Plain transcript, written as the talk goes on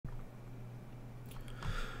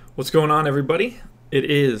What's going on, everybody?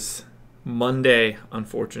 It is Monday,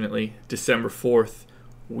 unfortunately, December 4th.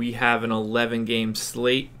 We have an 11-game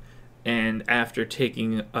slate, and after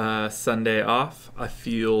taking Sunday off, I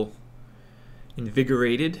feel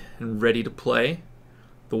invigorated and ready to play.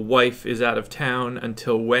 The wife is out of town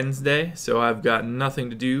until Wednesday, so I've got nothing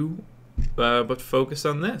to do but focus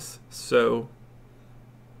on this. So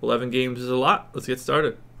 11 games is a lot. Let's get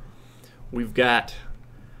started. We've got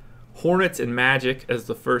Hornets and Magic as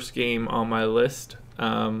the first game on my list.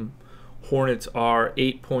 Hornets are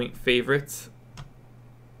 8-point favorites,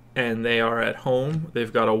 and they are at home.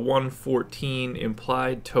 They've got a 114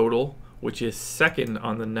 implied total, which is second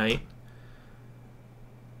on the night,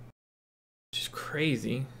 which is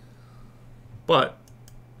crazy, but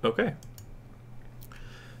okay.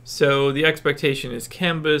 So the expectation is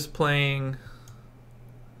Kemba's playing,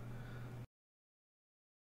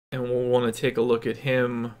 and we'll want to take a look at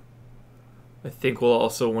him. I think we'll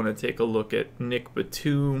also want to take a look at Nick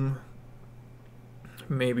Batum,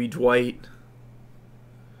 maybe Dwight.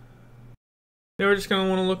 Yeah, we're just going to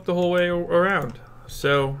want to look the whole way around.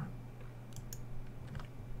 So,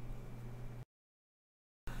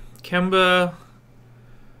 Kemba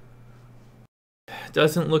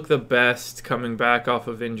doesn't look the best coming back off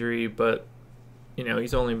of injury, but, you know,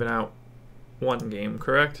 he's only been out one game,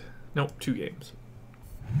 correct? Nope, 2 games.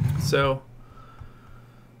 So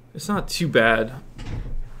it's not too bad.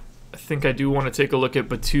 I think I do want to take a look at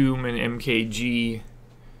Batum and MKG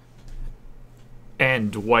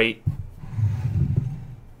and Dwight.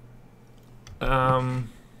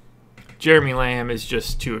 Jeremy Lamb is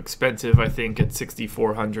just too expensive, I think, at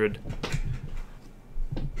 $6,400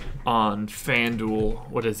 on FanDuel.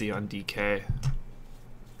 What is he on DK?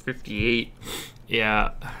 58.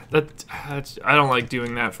 Yeah, I don't like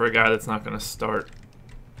doing that for a guy that's not going to start.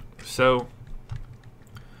 So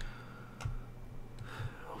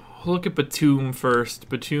we'll look at Batum first.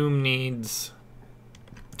 Batum needs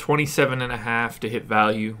 27.5 to hit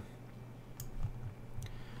value,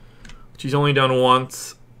 which he's only done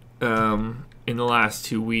once in the last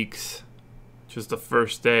 2 weeks. Just the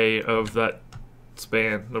first day of that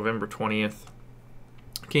span, November 20th.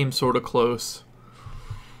 Came sort of close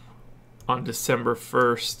on December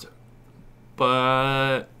 1st,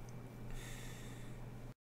 but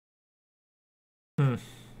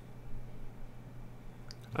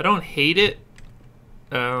I don't hate it.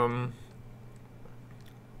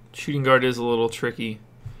 Shooting guard is a little tricky.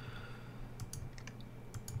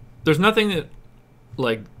 There's nothing that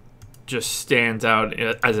like just stands out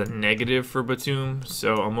as a negative for Batum,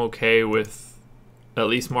 so I'm okay with at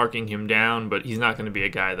least marking him down, but he's not going to be a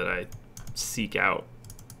guy that I seek out.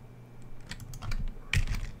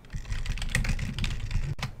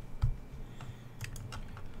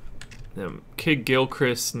 Kid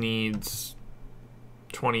Gilchrist needs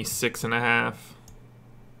 26.5,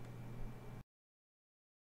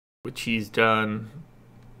 which he's done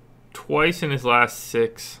twice in his last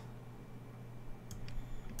 6.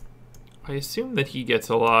 I assume that he gets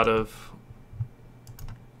a lot of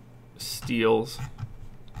steals.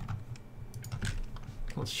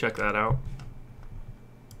 Let's check that out.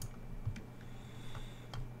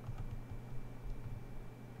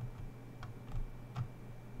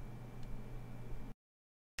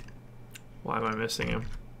 Why am I missing him?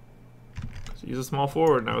 Because he's a small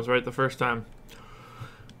forward, and I was right the first time.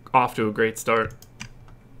 Off to a great start.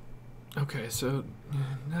 Okay, so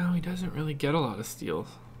now he doesn't really get a lot of steals.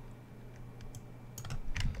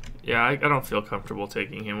 Yeah, I don't feel comfortable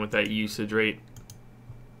taking him with that usage rate.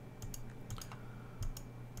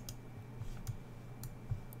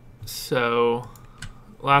 So,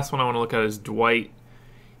 last one I want to look at is Dwight.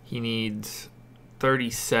 He needs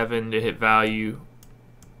 37 to hit value.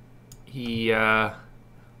 He is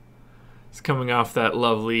coming off that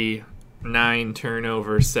lovely 9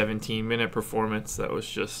 turnover, 17-minute performance that was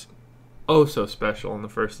just oh so special on the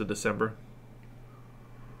 1st of December.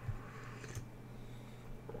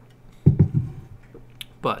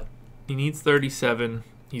 But he needs 37.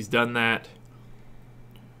 He's done that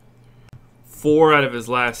 4 out of his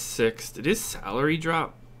last 6. Did his salary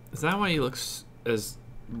drop? Is that why he looks as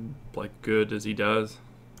like good as he does?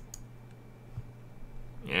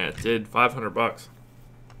 Yeah, it did. $500.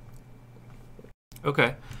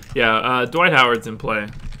 Okay. Yeah, Dwight Howard's in play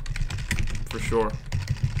for sure.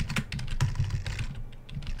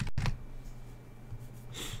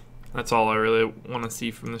 That's all I really want to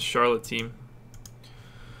see from this Charlotte team.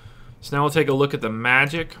 So now we'll take a look at the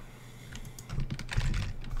Magic.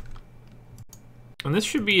 And this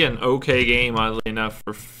should be an okay game, oddly enough,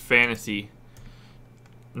 for fantasy.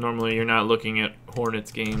 Normally you're not looking at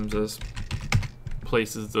Hornets games as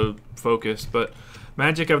places to focus, but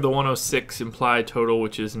Magic have the 106 implied total,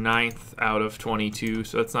 which is 9th out of 22,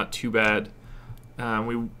 so that's not too bad.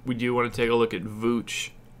 We do want to take a look at Vooch.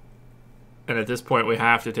 And at this point, we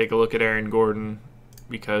have to take a look at Aaron Gordon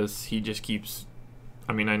because he just keeps...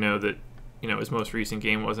 I mean, I know that, you know, his most recent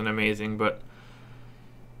game wasn't amazing, but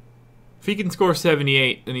if he can score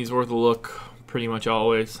 78, then he's worth a look pretty much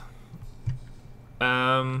always.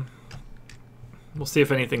 We'll see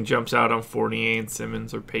if anything jumps out on Fournier and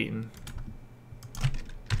Simmons or Payton.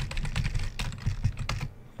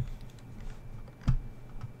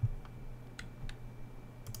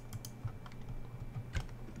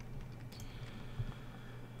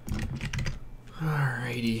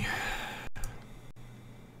 Alrighty.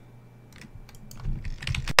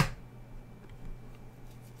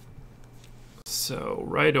 So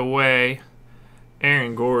right away,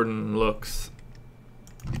 Aaron Gordon looks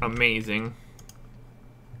amazing.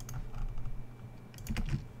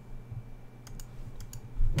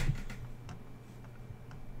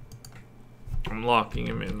 I'm locking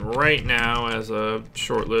him in right now as a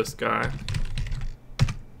shortlist guy.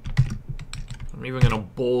 I'm even going to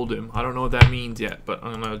bold him. I don't know what that means yet, but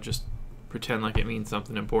I'm going to just pretend like it means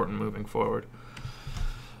something important moving forward.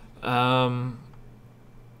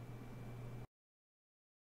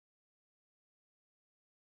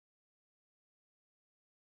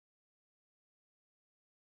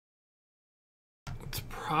 It's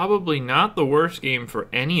probably not the worst game for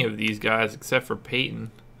any of these guys except for Payton.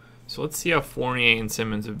 So let's see how Fournier and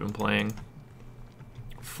Simmons have been playing.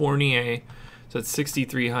 Fournier is at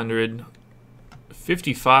 6,300.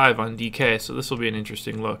 55 on DK, so this will be an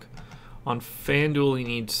interesting look. On FanDuel, he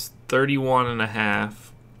needs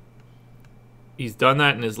 31.5. He's done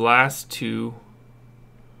that in his last two.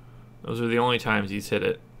 Those are the only times he's hit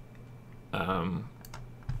it. But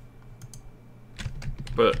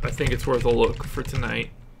I think it's worth a look for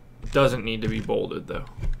tonight. Doesn't need to be bolded, though,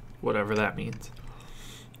 whatever that means.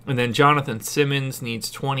 And then Jonathan Simmons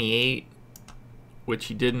needs 28, which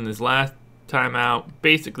he did in his last time out.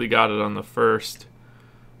 Basically got it on the first.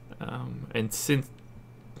 And since,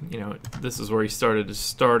 you know, this is where he started his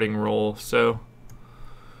starting role, so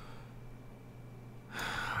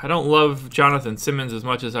I don't love Jonathan Simmons as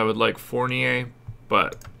much as I would like Fournier,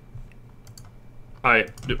 but I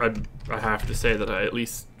have to say that I at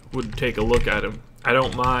least would take a look at him. I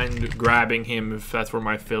don't mind grabbing him if that's where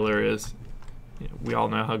my filler is. You know, we all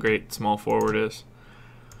know how great small forward is.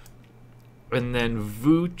 And then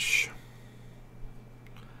Vooch.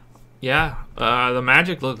 Yeah, the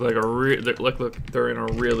Magic look like look they're in a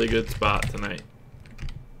really good spot tonight.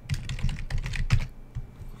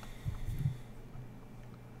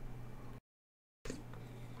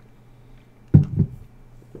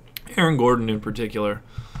 Aaron Gordon in particular,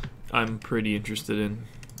 I'm pretty interested in.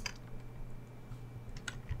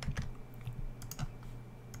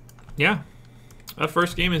 Yeah, that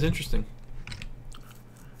first game is interesting.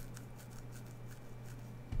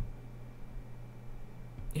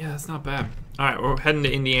 Yeah, that's not bad. All right, we're heading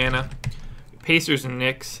to Indiana. Pacers and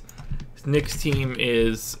Knicks. This Knicks team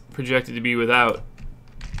is projected to be without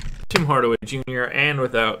Tim Hardaway Jr. and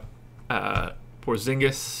without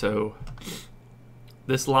Porzingis, so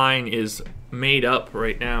this line is made up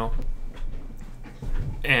right now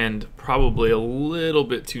and probably a little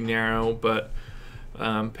bit too narrow, but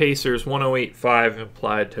Pacers 108.5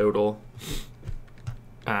 implied total.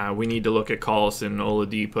 We need to look at Collison,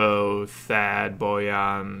 Oladipo, Thad,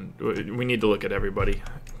 Bojan. We need to look at everybody.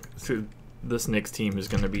 So this Knicks team is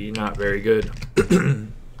going to be not very good.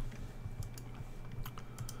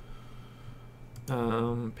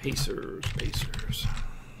 Pacers.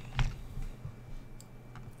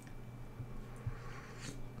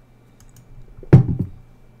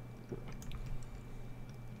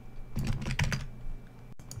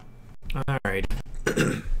 All right.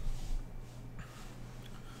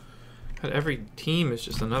 Every team is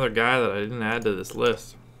just another guy that I didn't add to this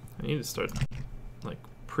list. I need to start like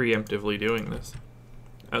preemptively doing this.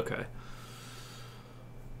 Okay.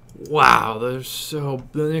 Wow, the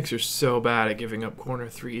Knicks are so bad at giving up corner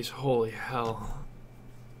threes. Holy hell.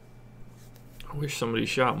 I wish somebody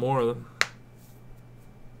shot more of them.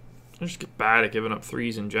 I just get bad at giving up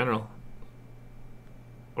threes in general.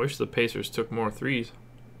 I wish the Pacers took more threes.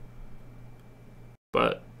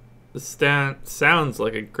 But this sounds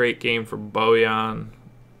like a great game for Bojan.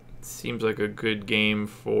 It seems like a good game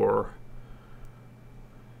for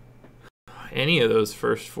any of those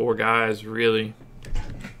first four guys, really.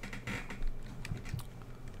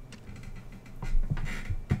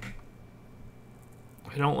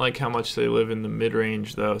 I don't like how much they live in the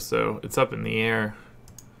mid-range, though, so it's up in the air.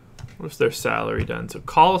 What's their salary done? So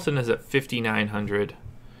Collison is at 5,900.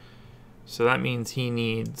 So that means he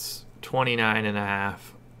needs 29.5.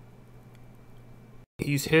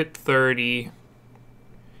 He's hit 30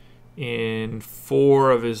 in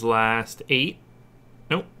 4 of his last 8.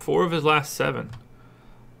 Nope, 4 of his last 7.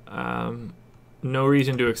 No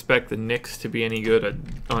reason to expect the Knicks to be any good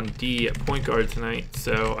on D at point guard tonight,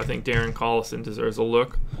 so I think Darren Collison deserves a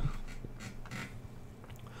look.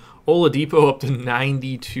 Oladipo up to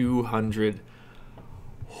 9,200.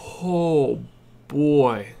 Oh,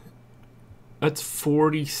 boy. That's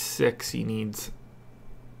 46 he needs.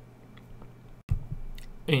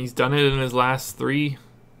 And he's done it in his last 3.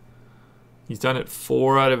 He's done it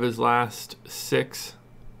 4 out of his last 6.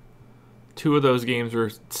 2 of those games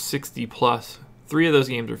were 60 plus. 3 of those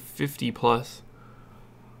games are 50 plus.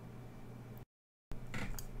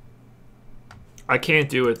 I can't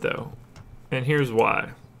do it though. And here's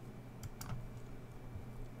why.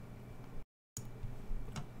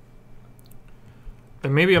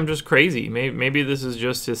 And maybe I'm just crazy. Maybe this is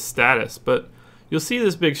just his status. But you'll see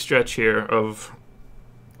this big stretch here of,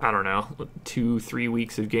 I don't know, 2-3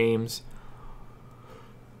 weeks of games.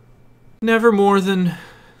 Never more than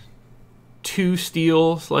 2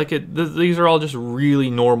 steals. These are all just really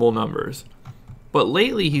normal numbers. But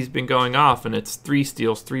lately he's been going off, and it's 3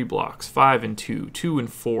 steals, 3 blocks, 5 and 2, 2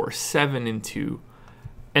 and 4, 7 and 2.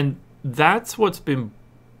 And that's what's been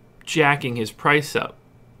jacking his price up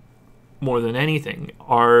more than anything,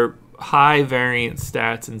 are high variance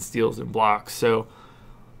stats and steals and blocks. So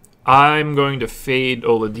I'm going to fade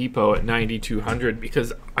Oladipo at 9,200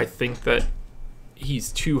 because I think that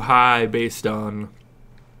he's too high based on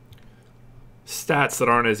stats that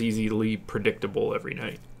aren't as easily predictable every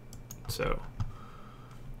night. So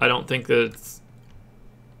I don't think that it's...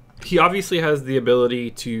 He obviously has the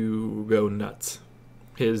ability to go nuts.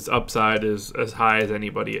 His upside is as high as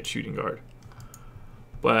anybody at shooting guard.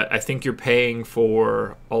 But I think you're paying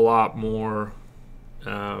for a lot more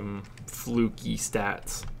fluky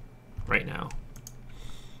stats right now.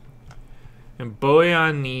 And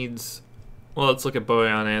Bojan needs... Well, let's look at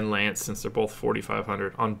Bojan and Lance since they're both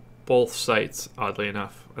 4,500 on both sites, oddly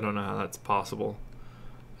enough. I don't know how that's possible.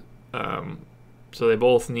 So they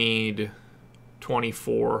both need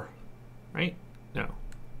 24, right? No.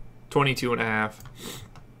 22.5.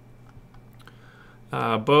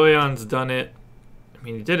 Bojan's done it. I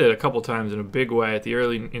mean, he did it a couple times in a big way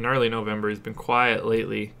in early November. He's been quiet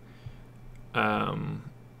lately. And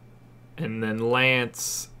then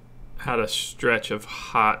Lance had a stretch of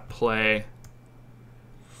hot play.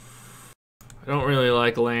 I don't really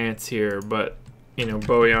like Lance here, but,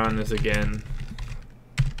 Bojan is, again,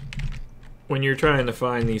 when you're trying to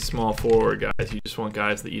find these small forward guys, you just want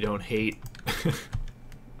guys that you don't hate.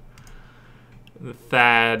 The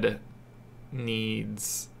Thad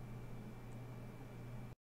needs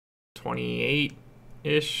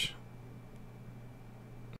 28-ish.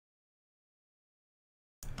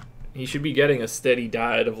 He should be getting a steady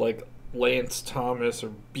diet of like Lance Thomas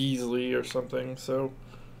or Beasley or something, so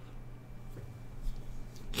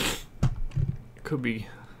could be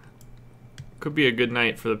a good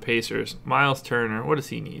night for the Pacers. Miles Turner, what does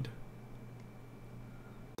he need?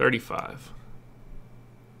 35.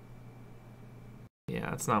 Yeah,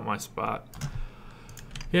 that's not my spot.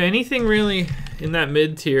 Yeah, anything really in that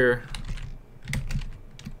mid-tier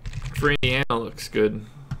for Indiana looks good.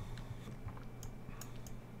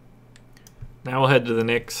 Now we'll head to the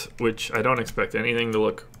Knicks, which I don't expect anything to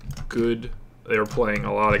look good. They were playing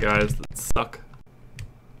a lot of guys that suck,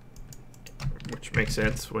 which makes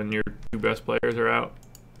sense when your 2 best players are out.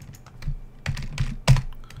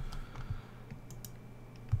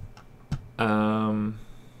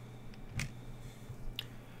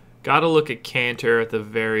 Got to look at Cantor at the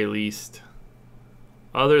very least.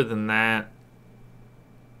 Other than that,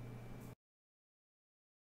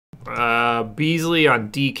 Beasley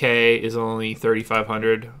on DK is only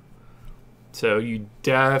 3,500. So you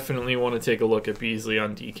definitely want to take a look at Beasley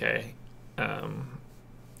on DK.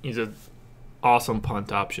 He's an awesome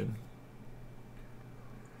punt option.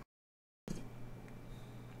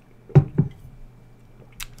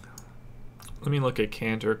 Let me look at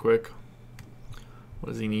Cantor quick.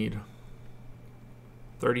 What does he need?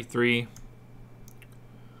 33.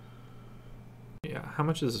 Yeah, how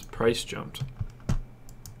much has his price jumped?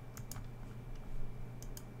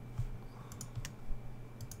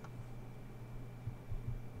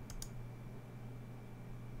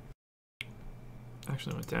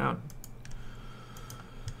 Actually went down.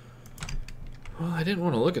 Well, I didn't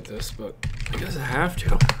want to look at this, but I guess I have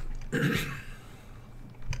to.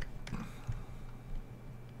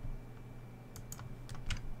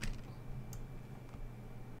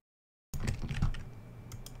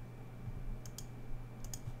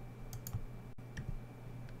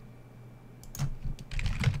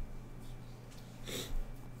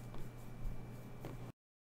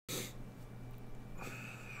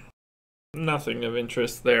 nothing of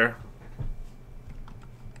interest there.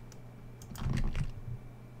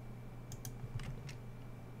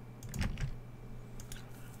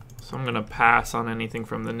 So I'm going to pass on anything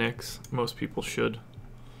from the Knicks. Most people should.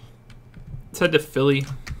 Let's head to Philly.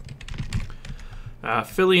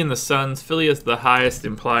 Philly and the Suns. Philly has the highest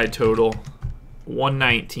implied total,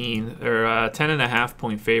 119. They're 10.5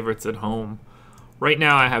 point favorites at home. Right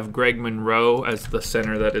now I have Greg Monroe as the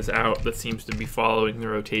center that is out. That seems to be following the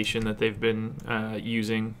rotation that they've been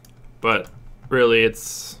using. But really,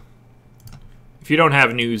 it's, if you don't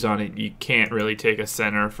have news on it, you can't really take a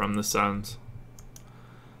center from the Suns.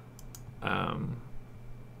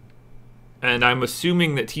 And I'm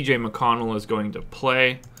assuming that TJ McConnell is going to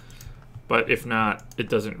play. But if not, it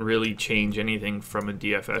doesn't really change anything from a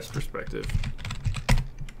DFS perspective.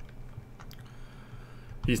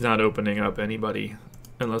 He's not opening up anybody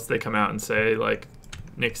unless they come out and say, like,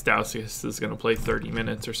 Nick Stauskas is going to play 30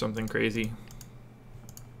 minutes or something crazy.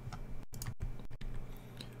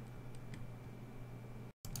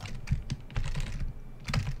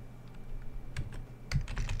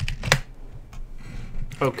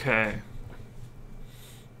 Okay.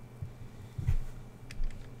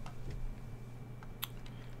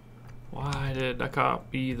 Why did I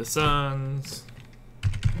copy the Suns?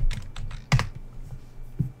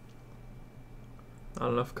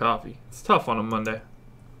 Not enough coffee. It's tough on a Monday.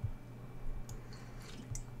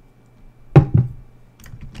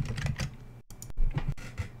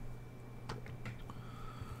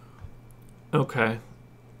 Okay.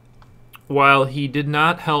 While he did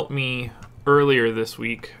not help me earlier this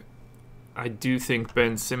week, I do think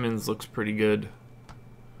Ben Simmons looks pretty good.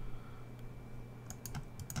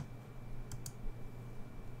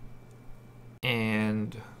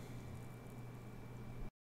 And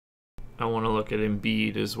I want to look at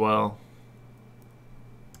Embiid as well.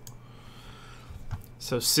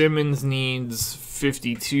 So Simmons needs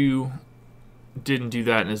 52. Didn't do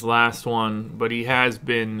that in his last one, but he has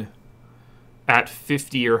been at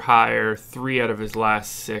 50 or higher 3 out of his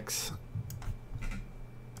last 6.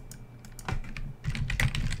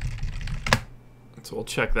 So we'll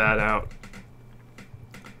check that out.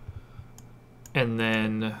 And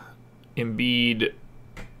then Embiid,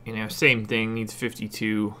 you know, same thing, needs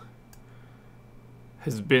 52.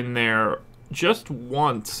 Has been there just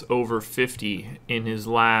once over 50 in his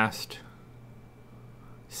last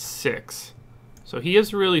 6. So he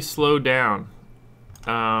has really slowed down.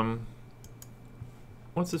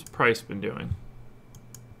 What's his price been doing?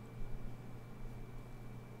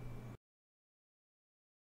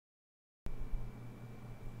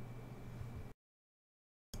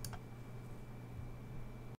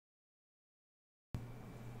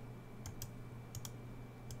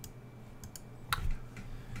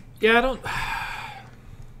 Yeah,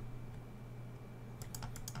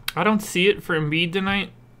 I don't see it for Embiid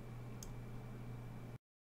tonight.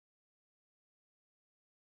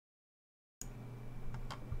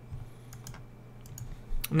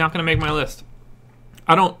 I'm not gonna make my list.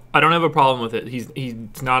 I don't have a problem with it.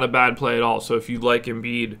 He's not a bad play at all. So if you like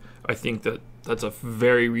Embiid, I think that's a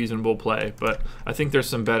very reasonable play. But I think there's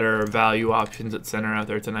some better value options at center out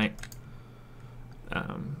there tonight.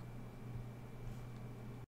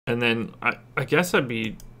 And then I guess I'd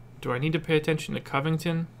be, do I need to pay attention to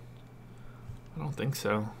Covington? I don't think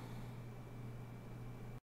so.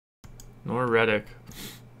 Nor Redick.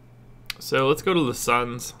 So let's go to the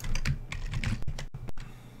Suns.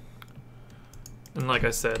 And like I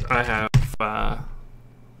said, I have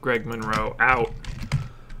Greg Monroe out.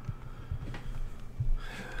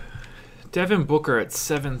 Devin Booker at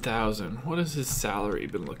 7,000. What has his salary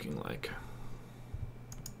been looking like?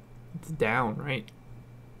 It's down, right?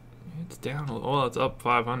 It's down. Well, it's up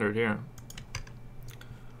 500 here.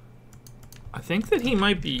 I think that he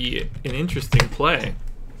might be an interesting play.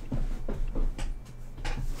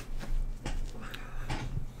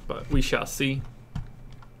 But we shall see.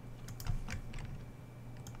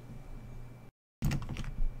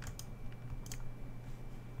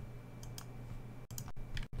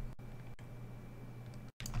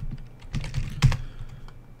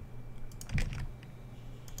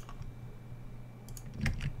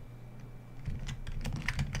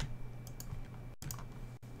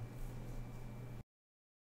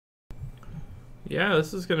 Yeah,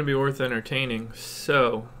 this is going to be worth entertaining.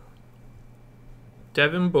 So,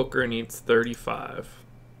 Devin Booker needs 35.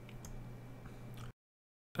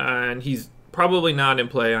 And he's probably not in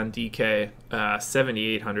play on DK.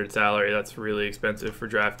 7,800 salary. That's really expensive for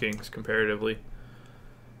DraftKings comparatively.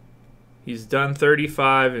 He's done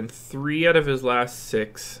 35 in 3 out of his last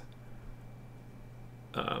 6.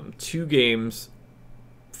 2 games,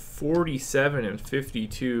 47 and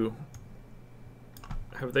 52.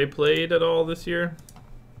 Have they played at all this year?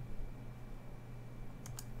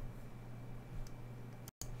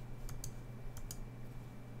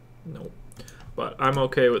 Nope. But I'm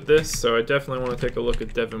okay with this, so I definitely want to take a look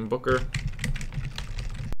at Devin Booker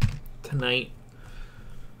tonight.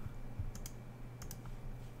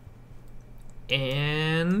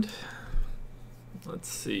 And let's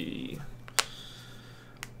see.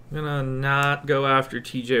 I'm gonna not go after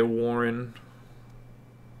TJ Warren.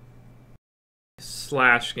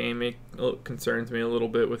 Slash game concerns me a little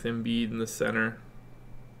bit with Embiid in the center.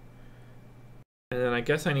 And then I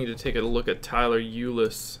guess I need to take a look at Tyler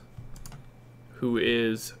Ulis, who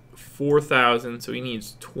is 4,000, so he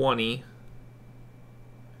needs 20.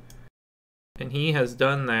 And he has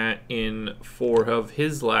done that in 4 of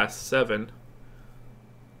his last 7.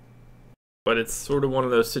 But it's sort of one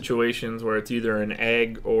of those situations where it's either an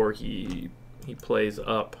egg or he plays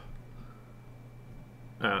up.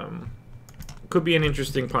 Could be an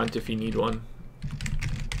interesting punt if you need one.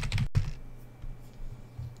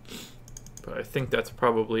 But I think that's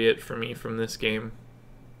probably it for me from this game.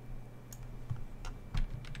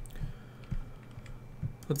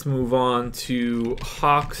 Let's move on to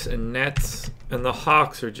Hawks and Nets. And the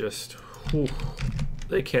Hawks are just, whew,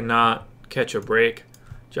 they cannot catch a break.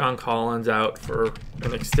 John Collins out for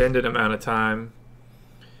an extended amount of time.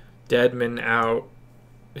 Dedmon out.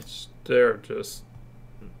 It's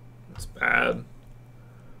bad.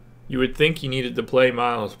 You would think he needed to play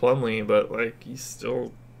Miles Plumlee, but like he's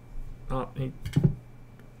still not.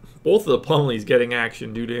 Both of the Plumlees getting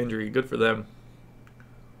action due to injury. Good for them.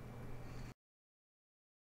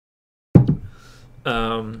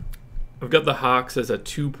 I've got the Hawks as a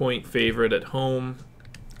 2-point favorite at home.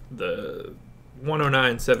 The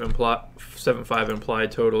 109.75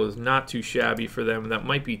 implied total is not too shabby for them. That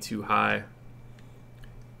might be too high.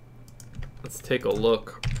 Let's take a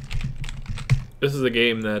look. This is a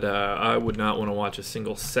game that I would not want to watch a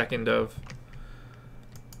single second of.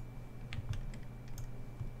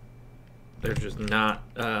 They're just not.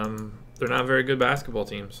 They're not very good basketball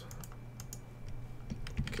teams,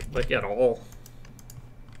 like at all.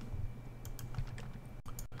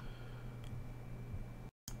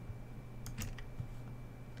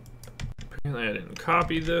 Apparently I didn't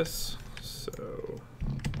copy this, so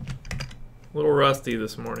a little rusty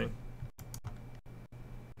this morning.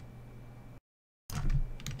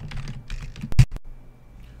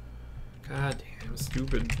 God damn,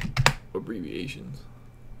 stupid abbreviations.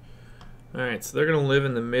 Alright, so they're going to live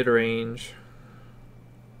in the mid-range.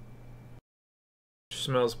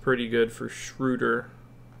 Smells pretty good for Schroeder.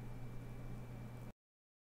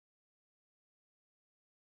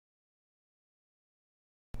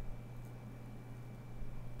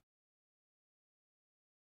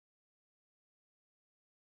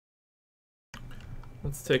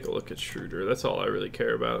 Let's take a look at Schroeder. That's all I really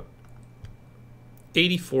care about.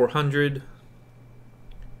 8,400.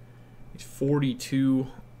 He's 42.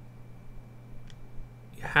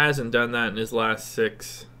 He hasn't done that in his last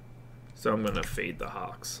 6. So I'm going to fade the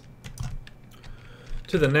Hawks.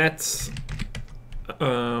 To the Nets.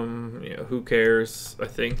 Yeah, who cares, I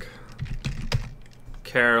think.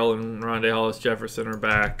 Carroll and Rondé Hollis-Jefferson are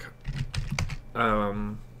back.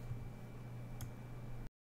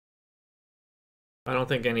 I don't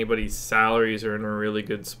think anybody's salaries are in a really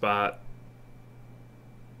good spot.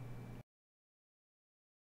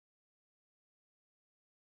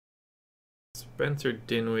 Spencer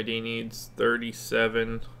Dinwiddie needs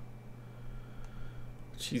 37,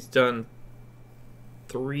 which he's done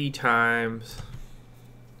 3 times.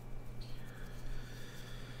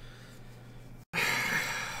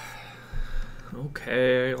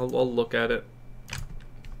 Okay, I'll look at it.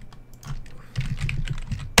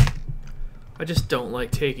 I just don't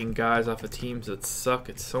like taking guys off of teams that suck.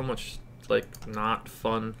 It's so much, like, not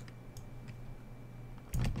fun.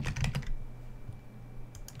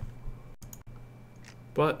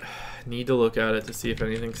 But need to look at it to see if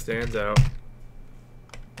anything stands out.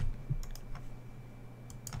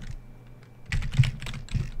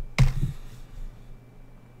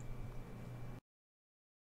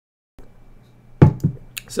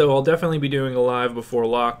 So I'll definitely be doing a live before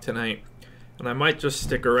lock tonight. And I might just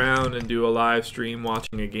stick around and do a live stream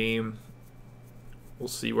watching a game. We'll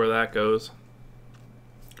see where that goes.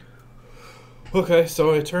 Okay,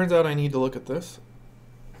 so it turns out I need to look at this.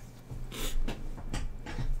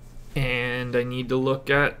 And I need to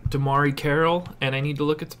look at Damari Carroll, and I need to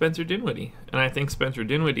look at Spencer Dinwiddie. And I think Spencer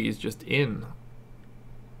Dinwiddie is just in.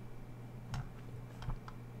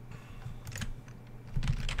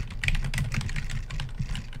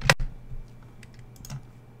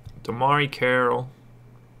 Damari Carroll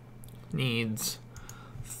needs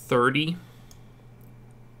 30.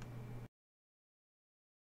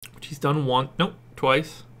 He's done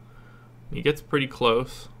twice. He gets pretty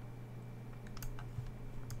close.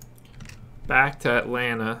 Back to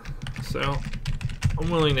Atlanta, so I'm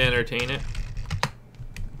willing to entertain it.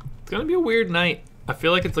 It's going to be a weird night. I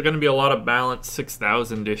feel like it's going to be a lot of balanced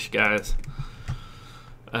 6,000-ish guys.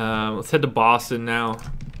 Let's head to Boston now.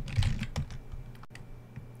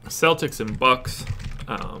 Celtics and Bucks.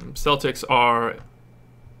 Celtics are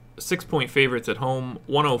 6-point favorites at home,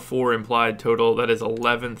 104 implied total. That is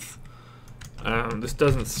 11th. This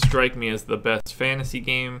doesn't strike me as the best fantasy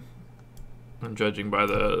game. I'm judging by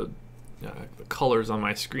the colors on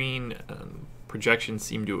my screen. Projections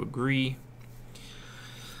seem to agree.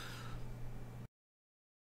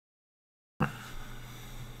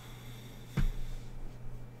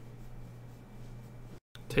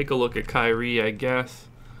 Take a look at Kyrie, I guess.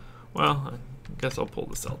 Well, I guess I'll pull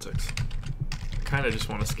the Celtics. I kind of just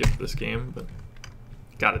want to skip this game, but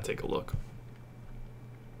gotta take a look.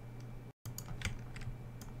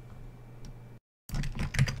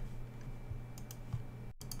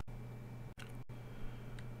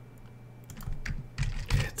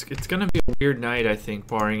 It's gonna be a weird night, I think,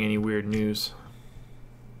 barring any weird news.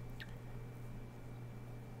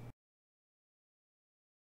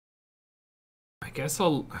 I guess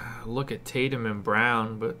I'll look at Tatum and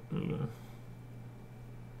Brown, but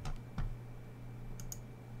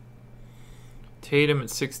Tatum at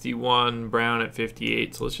 61, Brown at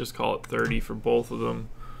 58, so let's just call it 30 for both of them.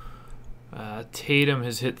 Tatum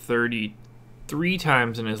has hit 30 3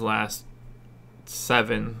 times in his last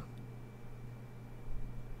 7.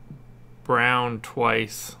 Brown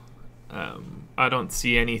twice. I don't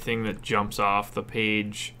see anything that jumps off the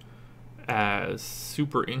page as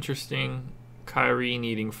super interesting. Kyrie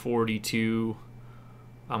needing 42.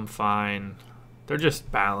 I'm fine. They're just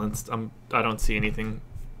balanced. I don't see anything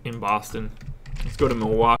in Boston. Let's go to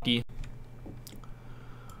Milwaukee.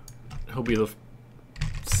 He'll be the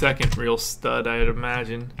second real stud, I'd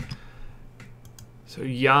imagine. So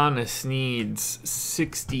Giannis needs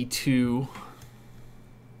 62.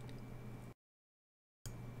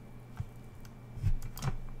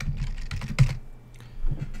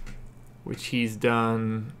 Which he's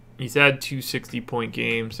done. He's had 2 60-point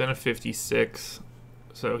games and a 56.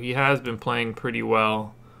 So he has been playing pretty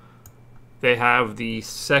well. They have the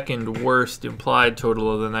second worst implied total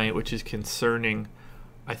of the night, which is concerning.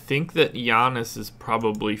 I think that Giannis is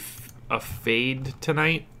probably a fade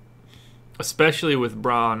tonight, especially with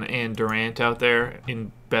Braun and Durant out there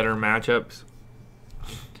in better matchups.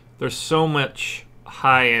 There's so much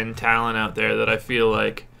high-end talent out there that I feel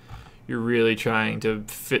like you're really trying to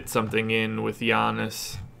fit something in with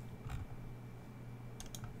Giannis.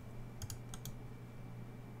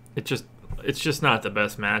 It's just not the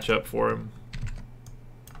best matchup for him.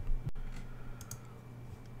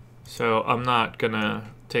 So I'm not gonna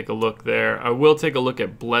take a look there. I will take a look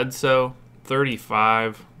at Bledsoe,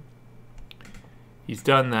 35. He's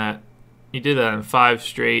done that. He did that in 5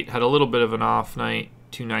 straight. Had a little bit of an off night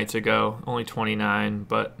 2 nights ago. Only 29,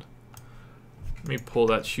 but let me pull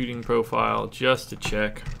that shooting profile just to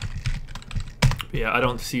check. But yeah, I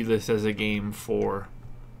don't see this as a game for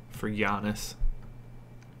Giannis.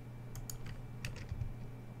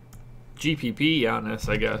 GPP Giannis,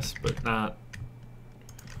 I guess, but not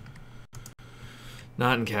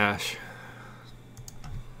in cash.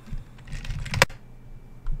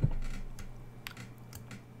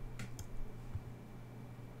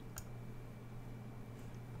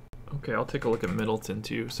 Okay, I'll take a look at Middleton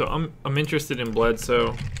too. So I'm interested in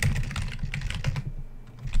Bledsoe.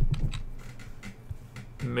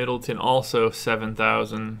 Middleton also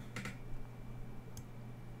 7,000.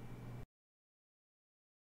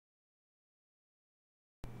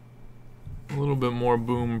 A little bit more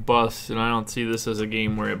boom bust, and I don't see this as a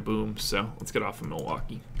game where it booms. So let's get off of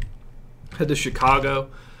Milwaukee. Head to Chicago.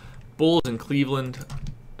 Bulls in Cleveland.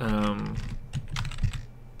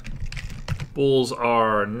 Bulls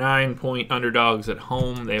are 9-point underdogs at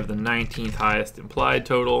home. They have the 19th highest implied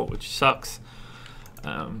total, which sucks.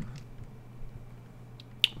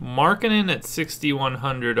 Markkanen at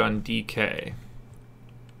 6,100 on DK.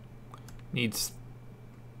 He needs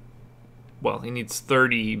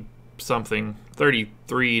 30 something,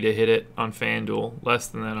 33 to hit it on FanDuel. Less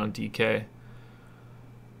than that on DK.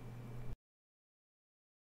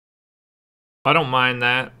 I don't mind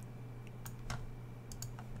that.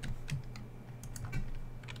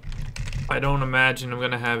 I don't imagine I'm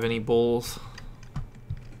going to have any Bulls,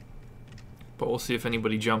 but we'll see if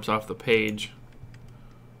anybody jumps off the page.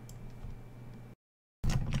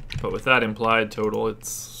 But with that implied total,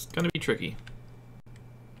 it's going to be tricky.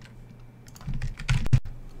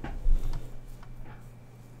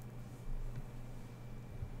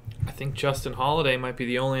 think Justin Holiday might be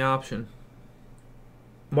the only option.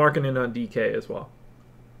 Marking it on DK as well.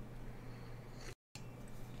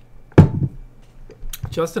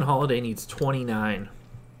 Justin Holiday needs 29.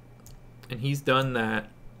 And he's done that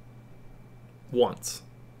once.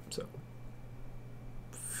 So,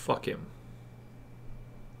 fuck him.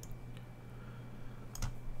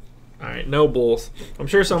 Alright, no Bulls. I'm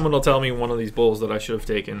sure someone will tell me one of these Bulls that I should have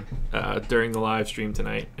taken during the live stream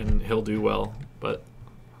tonight, and he'll do well, but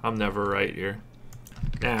I'm never right here.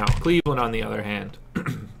 Now, Cleveland, on the other hand.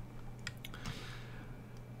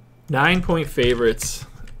 9-point favorites.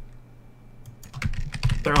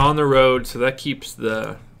 They're on the road, so that keeps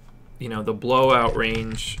the blowout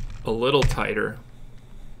range a little tighter,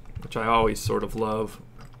 which I always sort of love.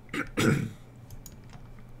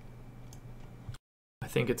 I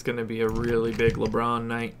think it's going to be a really big LeBron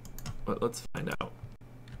night, but let's find out.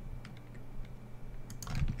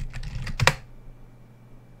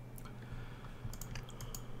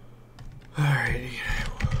 Alrighty.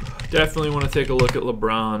 Definitely want to take a look at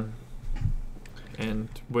LeBron. And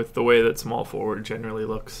with the way that small forward generally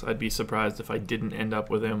looks, I'd be surprised if I didn't end up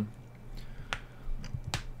with him.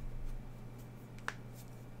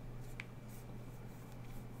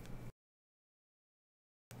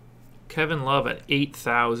 Kevin Love at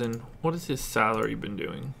 8,000. What has his salary been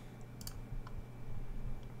doing?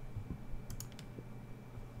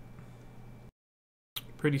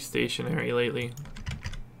 Pretty stationary lately.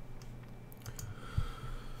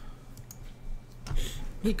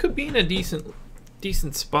 He could be in a decent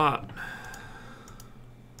spot.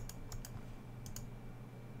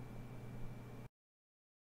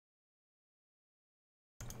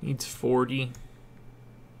 Needs 40.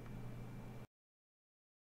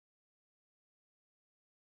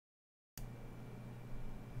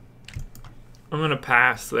 I'm going to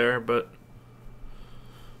pass there, but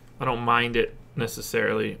I don't mind it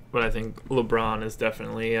necessarily. But I think LeBron is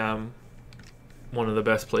definitely one of the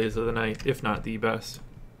best plays of the night, if not the best.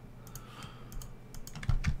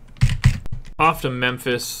 Off to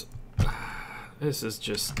Memphis. This is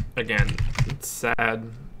just, again, it's sad.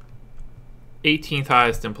 18th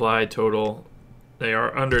highest implied total. They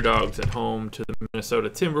are underdogs at home to the Minnesota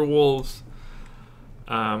Timberwolves.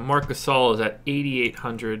 Marc Gasol is at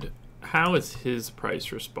 8,800. How has his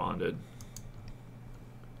price responded?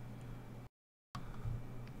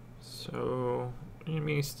 So, I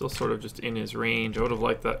mean, he's still sort of just in his range. I would have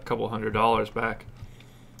liked that couple $100 back.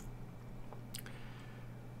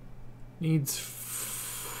 Needs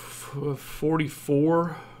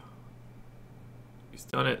 44. He's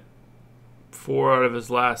done it 4 out of his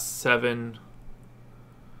last 7.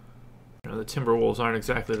 The Timberwolves aren't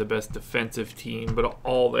exactly the best defensive team, but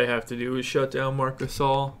all they have to do is shut down Marc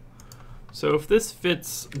Gasol. So if this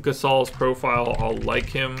fits Gasol's profile, I'll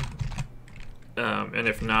like him. And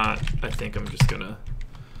if not, I think I'm just going to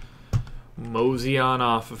mosey on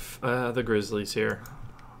off of the Grizzlies here.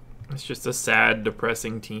 It's just a sad,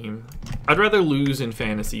 depressing team. I'd rather lose in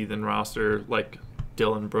fantasy than roster like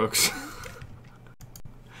Dylan Brooks.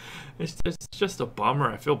 It's just a bummer.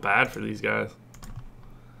 I feel bad for these guys.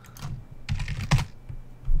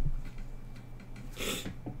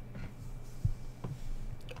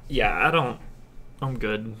 Yeah, I'm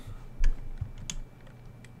good.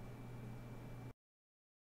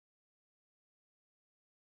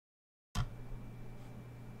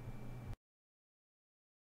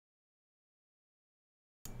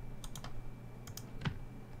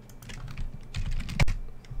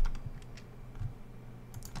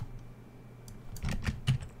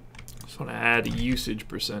 Just want to add a usage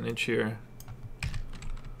percentage here.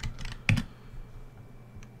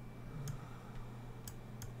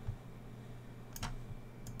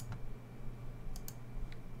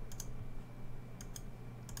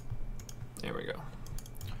 There we go.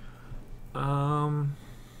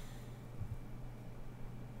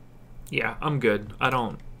 Yeah, I'm good.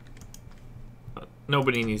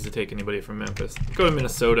 Nobody needs to take anybody from Memphis. Go to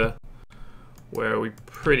Minnesota, where we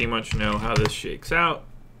pretty much know how this shakes out.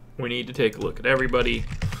 We need to take a look at everybody.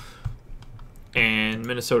 And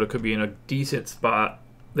Minnesota could be in a decent spot.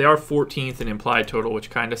 They are 14th in implied total, which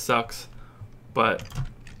kind of sucks. But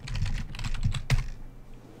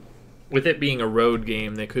with it being a road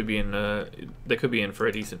game, they could be in for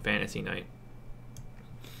a decent fantasy night.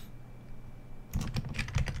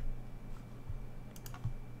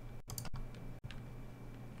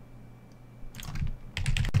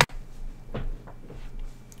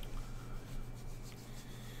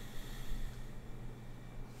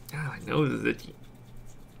 God, I know this is a team.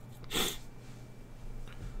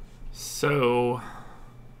 So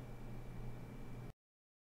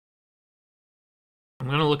I'm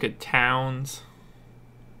gonna look at Towns.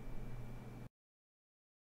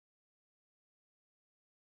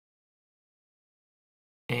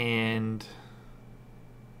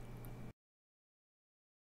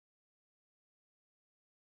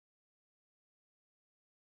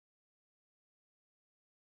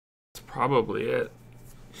 probably it.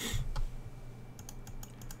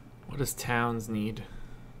 What does Towns need?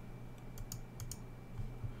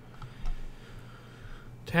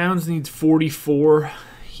 Towns needs 44.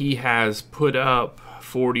 He has put up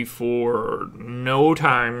 44 no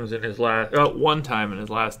times in his last, one time in his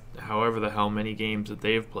last, however the hell many games that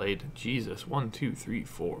they've played. Jesus, 1, 2, 3,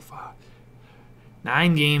 4, 5,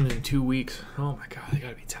 9 games in 2 weeks. Oh my God, they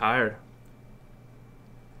gotta be tired.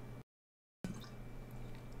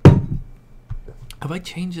 Have I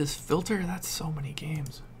changed this filter? That's so many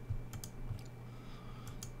games.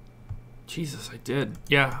 Jesus, I did.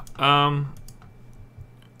 Yeah.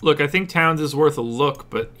 Look, I think Towns is worth a look,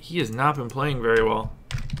 but he has not been playing very well.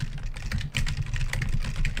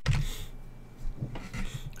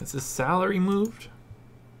 Has his salary moved?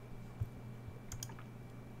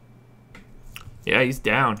 Yeah, he's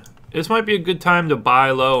down. This might be a good time to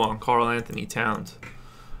buy low on Karl Anthony Towns.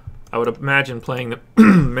 I would imagine playing the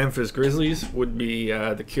Memphis Grizzlies would be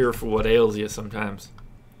the cure for what ails you sometimes.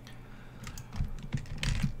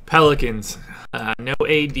 Pelicans, no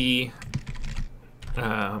AD.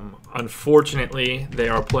 Unfortunately, they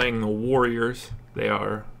are playing the Warriors. They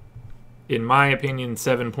are, in my opinion,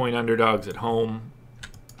 7-point underdogs at home.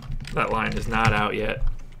 That line is not out yet.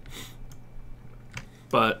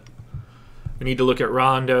 But we need to look at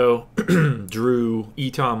Rondo, Drew,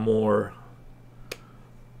 Eton Moore,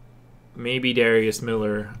 maybe Darius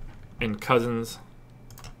Miller, and Cousins.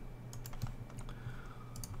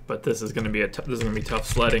 But this is going to be tough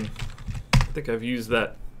sledding. I think I've used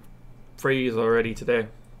that phrase already today.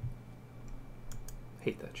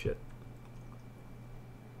 Hate that shit.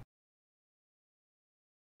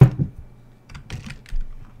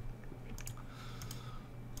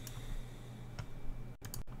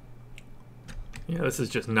 Yeah, this is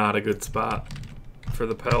just not a good spot for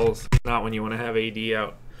the Pels. Not when you want to have AD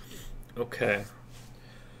out. Okay.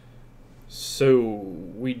 So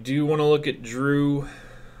we do want to look at Drew.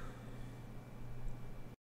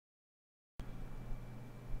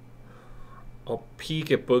 I'll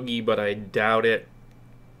peek at Boogie, but I doubt it.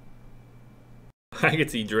 I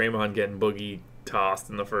could see Draymond getting Boogie tossed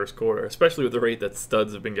in the first quarter, especially with the rate that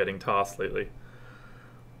studs have been getting tossed lately.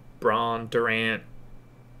 Braun, Durant,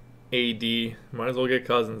 AD. Might as well get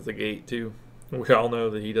Cousins the gate, too. We all know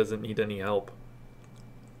that he doesn't need any help.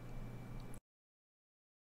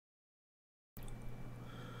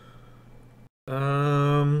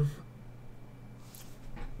 Yeah,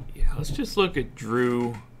 let's just look at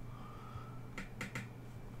Drew.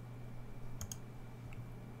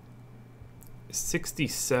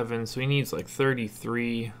 $67, so he needs like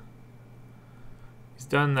 33. He's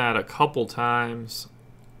done that a couple times.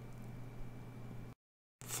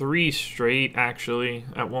 3 straight, actually,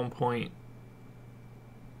 at one point.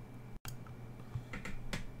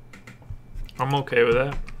 I'm okay with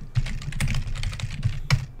that.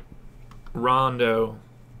 Rondo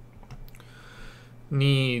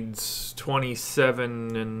needs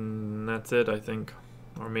 27, and that's it, I think.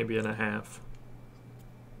 Or maybe and a half.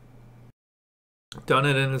 Done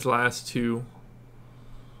it in his last 2.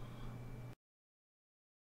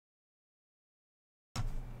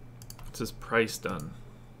 What's his price done?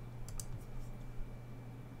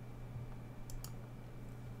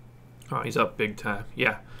 Oh, he's up big time.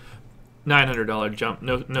 Yeah. $900 jump.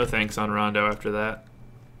 No thanks on Rondo after that.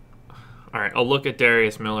 All right, I'll look at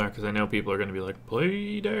Darius Miller because I know people are going to be like,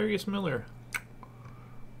 play Darius Miller.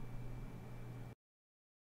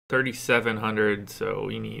 3,700, so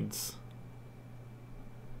he needs...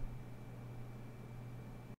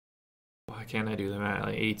 Why can't I do the math?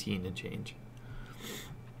 Like 18 and change.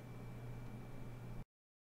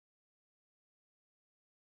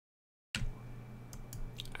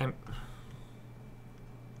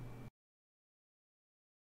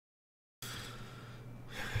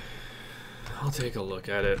 I'll take a look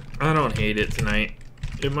at it. I don't hate it tonight.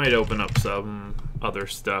 It might open up some other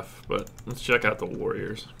stuff, but let's check out the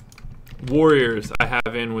Warriors. Warriors I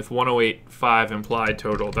have in with 108.5 implied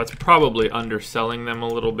total. That's probably underselling them a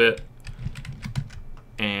little bit.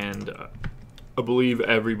 And I believe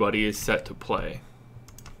everybody is set to play.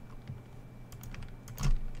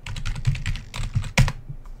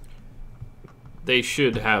 They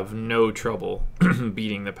should have no trouble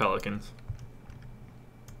beating the Pelicans.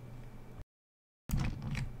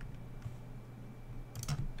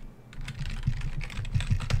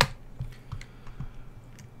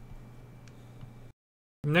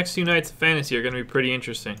 Next 2 nights of fantasy are going to be pretty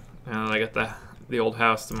interesting. I got the old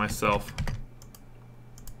house to myself.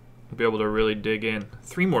 I'll be able to really dig in.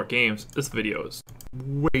 3 more games. This video is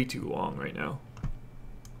way too long right now.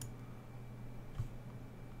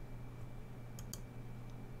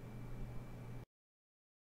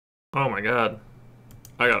 Oh my god.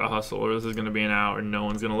 I gotta hustle or this is gonna be an hour and no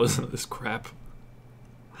one's gonna listen to this crap.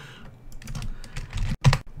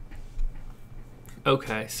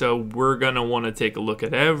 Okay, so we're gonna want to take a look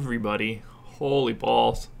at everybody. Holy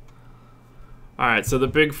balls. Alright, so the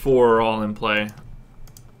big four are all in play.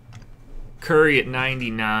 Curry at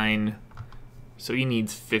 99, so he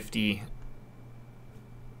needs 50.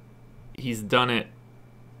 He's done it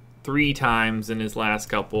 3 times in his last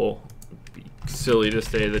couple. It'd be silly to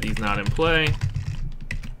say that he's not in play.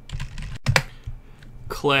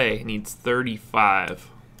 Clay needs 35.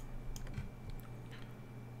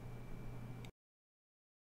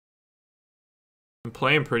 I'm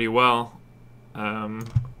playing pretty well. I'm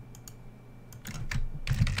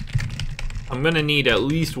gonna need at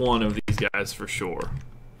least one of these guys for sure.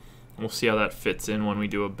 We'll see how that fits in when we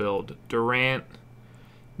do a build. Durant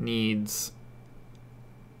needs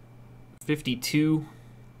 52.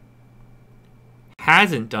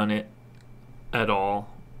 Hasn't done it at all,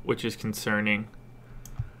 which is concerning.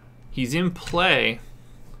 He's in play.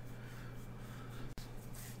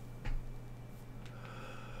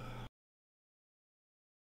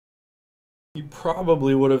 You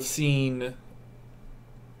probably would have seen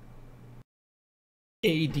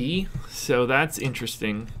AD, so that's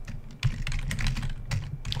interesting.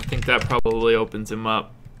 I think that probably opens him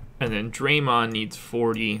up. And then Draymond needs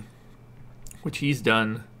 40, which he's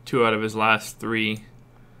done 2 out of his last 3.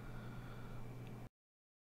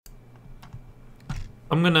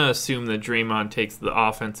 I'm going to assume that Draymond takes the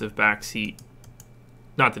offensive back seat.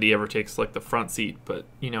 Not that he ever takes like the front seat, but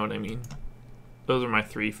you know what I mean. Those are my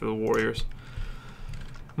 3 for the Warriors.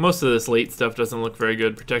 Most of this late stuff doesn't look very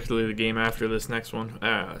good, particularly the game after this next one.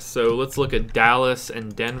 So let's look at Dallas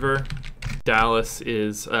and Denver. Dallas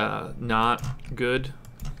is not good.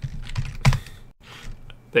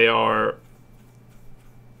 They are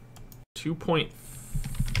 2-point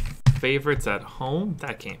favorites at home?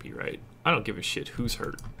 That can't be right. I don't give a shit who's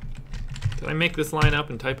hurt. Did I make this line up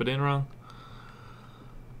and type it in wrong?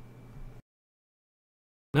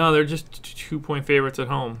 No, they're just 2-point favorites at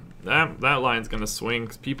home. That line's going to swing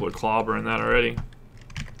because people are clobbering that already.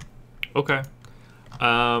 Okay.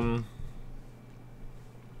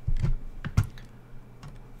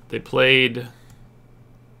 They played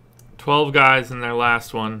 12 guys in their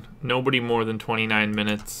last one. Nobody more than 29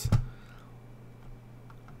 minutes.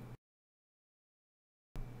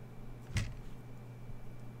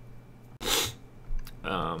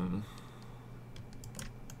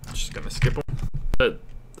 Just going to skip them. But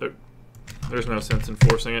there's no sense in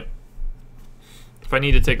forcing it. If I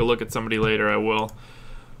need to take a look at somebody later, I will.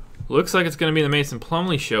 Looks like it's going to be the Mason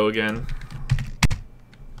Plumlee show again.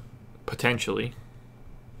 Potentially.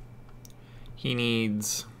 He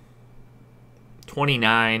needs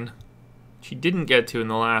 29, which he didn't get to in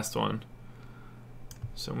the last one.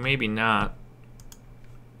 So maybe not.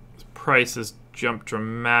 His price has jumped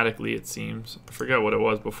dramatically, it seems. I forget what it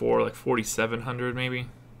was before, like 4,700 maybe.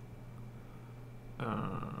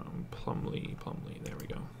 Plumlee, there we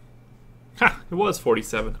go. Ha! It was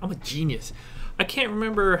 47. I'm a genius. I can't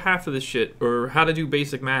remember half of this shit or how to do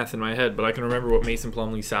basic math in my head, but I can remember what Mason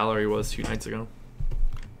Plumlee's salary was 2 nights ago.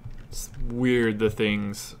 It's weird the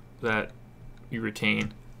things that you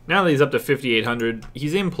retain. Now that he's up to 5,800,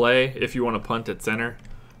 he's in play if you want to punt at center.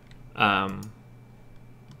 But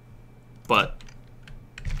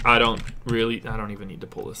I don't even need to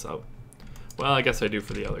pull this up. Well, I guess I do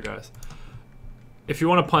for the other guys. If you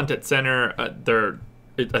want to punt at center, I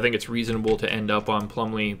think it's reasonable to end up on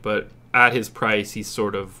Plumlee, but at his price, he's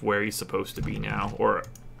sort of where he's supposed to be now, or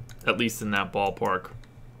at least in that ballpark.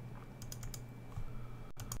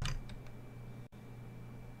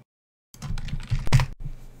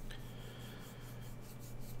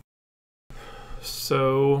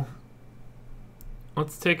 So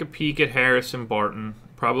let's take a peek at Harris and Barton.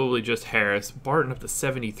 Probably just Harris. Barton up to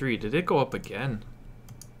 73. Did it go up again?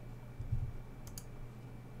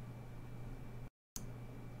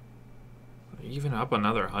 Even up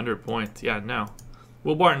another 100 points. Yeah, no.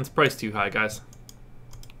 Will Barton's price too high, guys.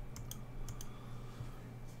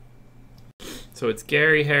 So it's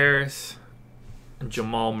Gary Harris and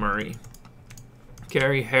Jamal Murray.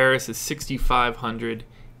 Gary Harris is 6,500.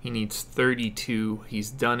 He needs 32. He's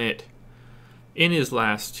done it in his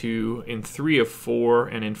last 2, in 3 of 4,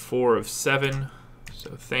 and in 4 of 7.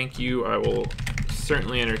 So thank you. I will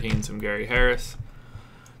certainly entertain some Gary Harris.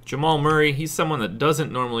 Jamal Murray, he's someone that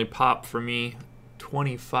doesn't normally pop for me.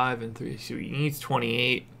 25 and 3, so he needs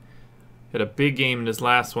 28. Had a big game in his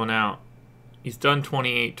last one out. He's done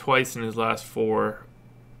 28 twice in his last 4.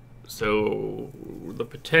 So the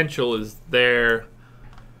potential is there.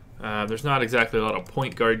 There's not exactly a lot of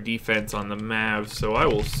point guard defense on the Mavs, so I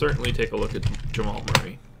will certainly take a look at Jamal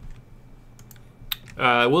Murray.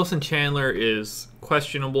 Wilson Chandler is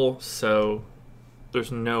questionable, so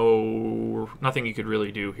there's nothing you could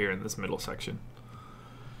really do here in this middle section.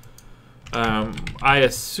 I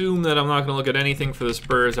assume that I'm not going to look at anything for the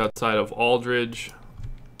Spurs outside of Aldridge.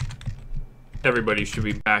 Everybody should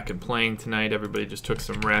be back and playing tonight. Everybody just took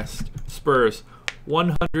some rest. Spurs,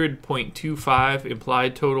 100.25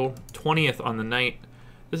 implied total, 20th on the night.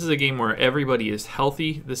 This is a game where everybody is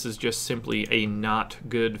healthy. This is just simply a not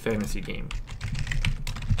good fantasy game.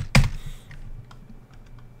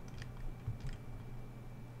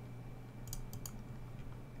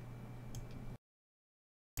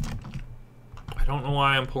 I don't know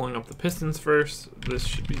why I'm pulling up the Pistons first. This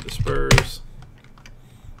should be the Spurs.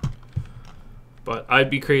 But I'd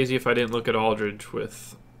be crazy if I didn't look at Aldridge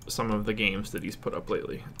with some of the games that he's put up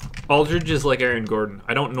lately. Aldridge is like Aaron Gordon.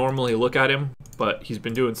 I don't normally look at him, but he's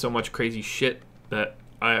been doing so much crazy shit that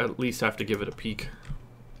I at least have to give it a peek.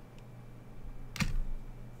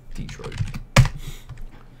 Detroit.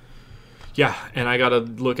 Yeah, and I gotta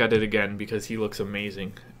look at it again because he looks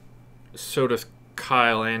amazing. So does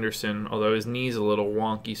Kyle Anderson, although his knee's a little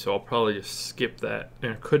wonky, so I'll probably just skip that.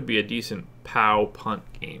 And it could be a decent pow punt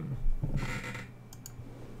game.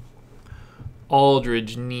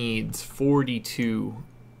 Aldridge needs 42.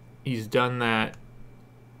 He's done that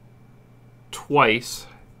twice.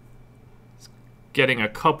 He's getting a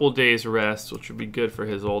couple days rest, which would be good for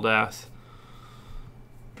his old ass.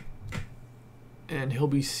 And he'll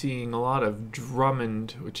be seeing a lot of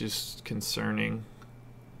Drummond, which is concerning.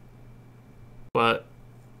 But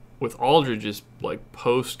with Aldridge's like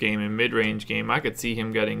post game and mid-range game, I could see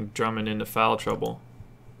him getting Drummond into foul trouble.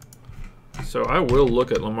 So I will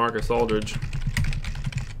look at LaMarcus Aldridge.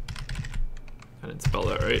 I didn't spell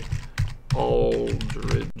that right.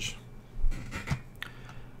 Aldridge.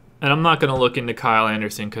 And I'm not going to look into Kyle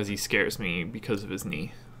Anderson because he scares me because of his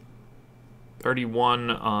knee. 31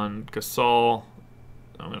 on Gasol.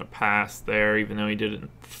 I'm going to pass there, even though he did it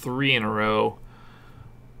 3 in a row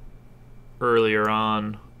earlier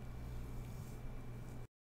on.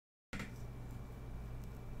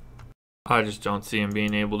 I just don't see him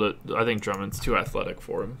being able to. I think Drummond's too athletic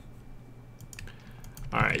for him.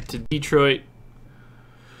 All right, to Detroit.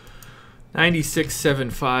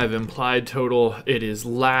 96.75 implied total. It is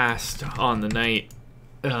last on the night.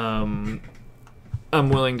 I'm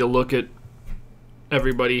willing to look at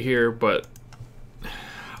everybody here, but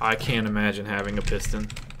I can't imagine having a Piston.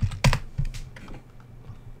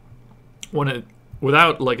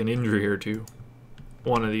 Without like an injury or two,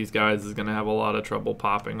 one of these guys is going to have a lot of trouble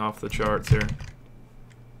popping off the charts here.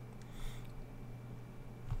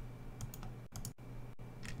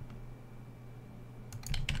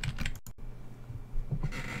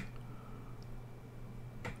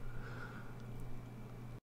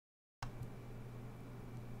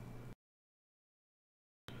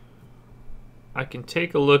 I can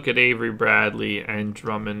take a look at Avery Bradley and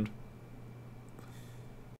Drummond.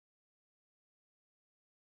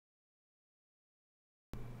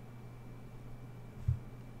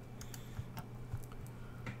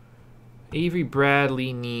 Avery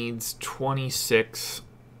Bradley needs 26.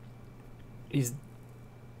 He's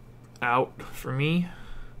out for me.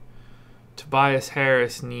 Tobias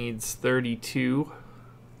Harris needs 32.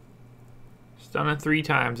 He's done it 3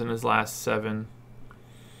 times in his last 7.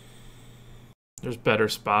 There's better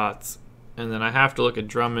spots. And then I have to look at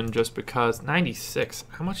Drummond just because. 96.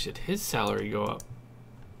 How much did his salary go up?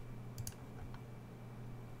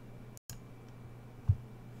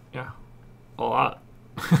 Yeah, a lot.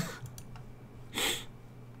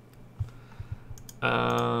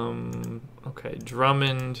 Okay,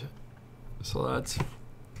 Drummond. So that's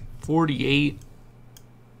 48.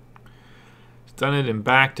 He's done it in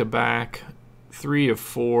back-to-back. 3 of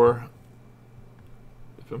 4.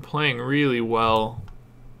 Been playing really well.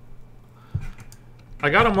 I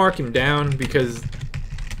gotta mark him down because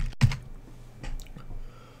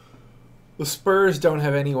the Spurs don't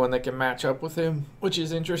have anyone that can match up with him, which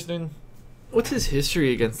is interesting. What's his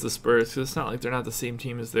history against the Spurs? Because it's not like they're not the same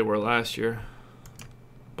team as they were last year,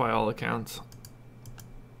 by all accounts.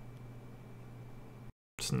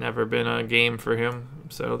 It's never been a game for him,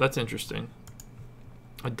 so that's interesting.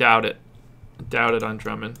 I doubt it. I doubt it on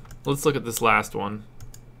Drummond. Let's look at this last one.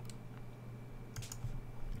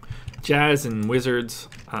 Jazz and Wizards,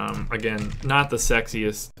 again, not the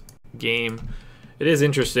sexiest game. It is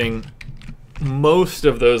interesting. Most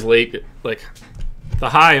of those late, like, the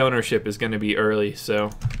high ownership is going to be early, so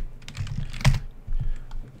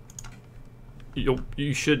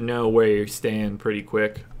you should know where you stand pretty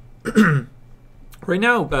quick. Right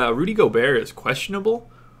now, Rudy Gobert is questionable,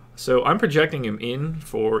 so I'm projecting him in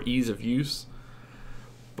for ease of use.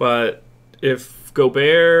 But if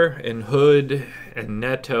Gobert and Hood and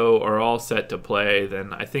Neto are all set to play,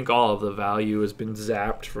 then I think all of the value has been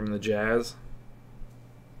zapped from the Jazz.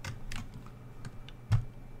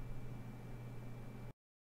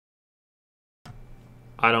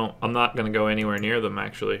 I'm not going to go anywhere near them,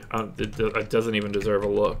 actually. It doesn't even deserve a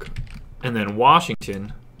look. And then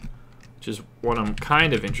Washington, which is what I'm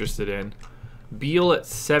kind of interested in. Beal at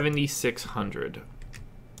 7,600.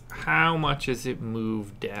 How much has it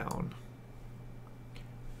moved down?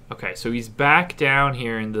 Okay, so he's back down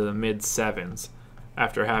here into the mid-7s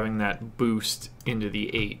after having that boost into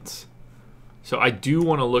the 8s. So I do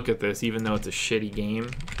want to look at this, even though it's a shitty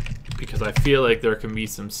game, because I feel like there can be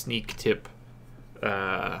some sneak tip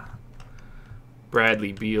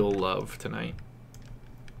Bradley Beal love tonight.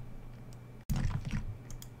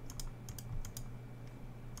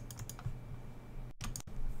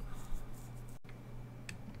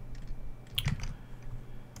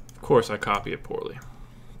 Of course, I copy it poorly.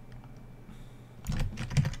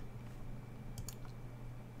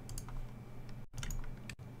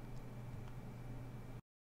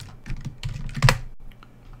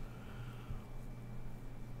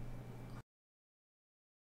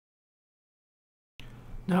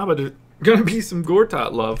 No, but there's going to be some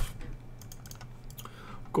Gortat love.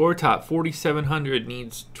 Gortat, 4,700,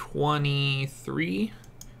 needs 23.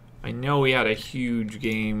 I know he had a huge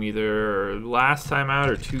game either last time out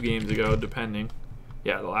or 2 games ago, depending.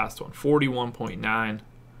 Yeah, the last one, 41.9.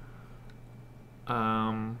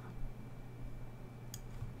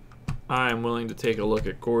 I'm willing to take a look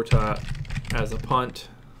at Gortat as a punt.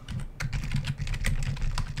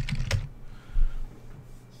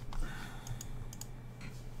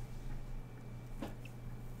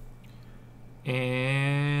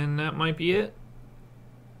 And that might be it.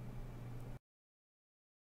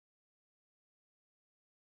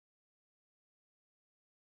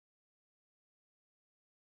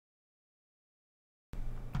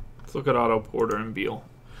 Let's look at Otto Porter and Beal.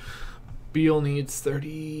 Beal needs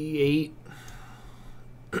 38.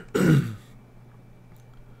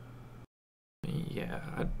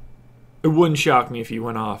 Yeah, it wouldn't shock me if he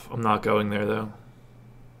went off. I'm not going there, though.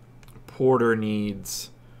 Porter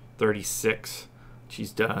needs 36.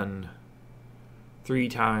 She's done 3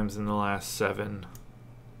 times in the last 7.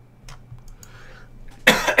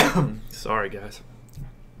 Sorry, guys.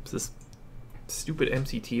 It's this stupid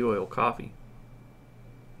MCT oil coffee.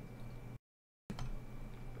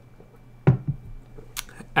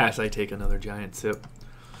 As I take another giant sip.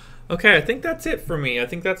 Okay, I think that's it for me. I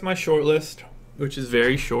think that's my short list, which is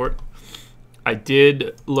very short. I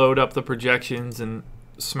did load up the projections and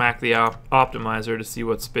smack the optimizer to see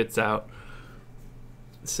what spits out.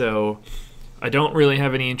 So I don't really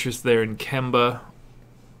have any interest there in Kemba.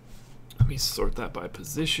 Let me sort that by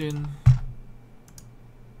position.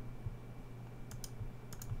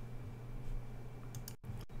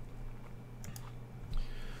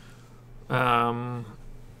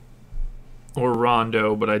 Or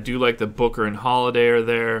Rondo, but I do like the Booker and Holiday are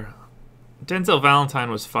there. Denzel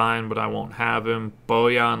Valentine was fine, but I won't have him.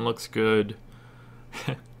 Bojan looks good.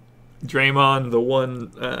 Draymond, the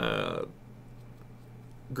one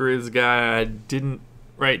Grizz guy I didn't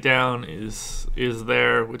write down, is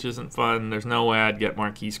there, which isn't fun. There's no way I'd get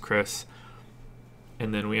Marquise Chris.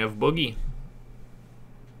 And then we have Boogie,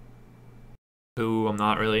 who I'm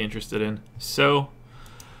not really interested in. So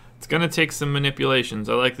it's going to take some manipulations.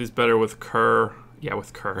 I like this better with Kerr. Yeah,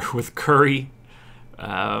 with Curry.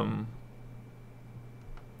 I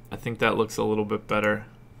think that looks a little bit better.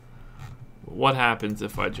 What happens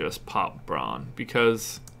if I just pop Braun?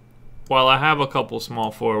 Because while I have a couple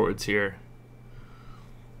small forwards here,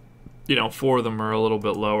 you know, 4 of them are a little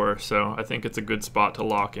bit lower, so I think it's a good spot to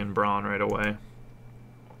lock in Braun right away.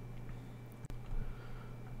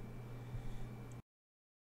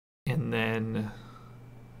 And then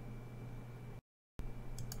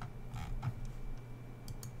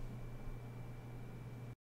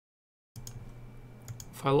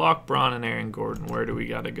if I lock Braun and Aaron Gordon, where do we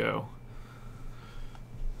got to go?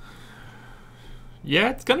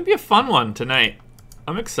 Yeah, it's going to be a fun one tonight.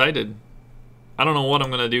 I'm excited. I don't know what I'm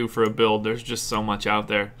going to do for a build. There's just so much out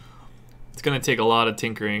there. It's going to take a lot of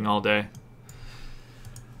tinkering all day.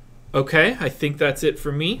 Okay, I think that's it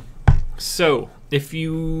for me. So, if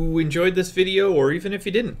you enjoyed this video, or even if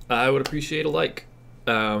you didn't, I would appreciate a like.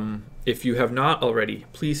 If you have not already,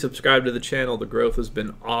 please subscribe to the channel. The growth has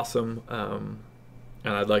been awesome, and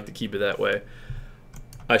I'd like to keep it that way.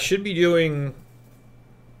 I should be doing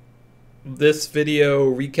this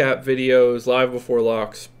video, recap videos, live before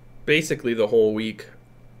locks, basically the whole week.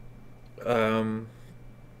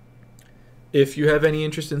 If you have any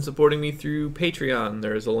interest in supporting me through Patreon,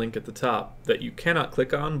 there is a link at the top that you cannot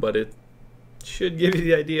click on, but it should give you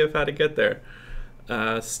the idea of how to get there.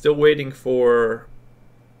 Still waiting for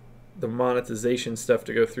the monetization stuff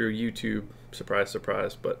to go through YouTube. Surprise,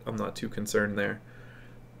 surprise, but I'm not too concerned there.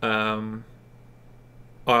 I'll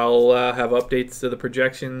have updates to the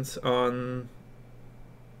projections on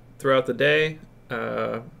throughout the day.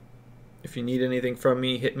 If you need anything from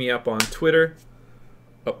me, hit me up on Twitter,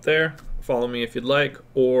 up there. Follow me if you'd like,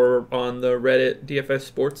 or on the Reddit DFS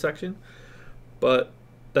Sports section. But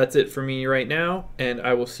that's it for me right now, and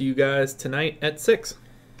I will see you guys tonight at 6.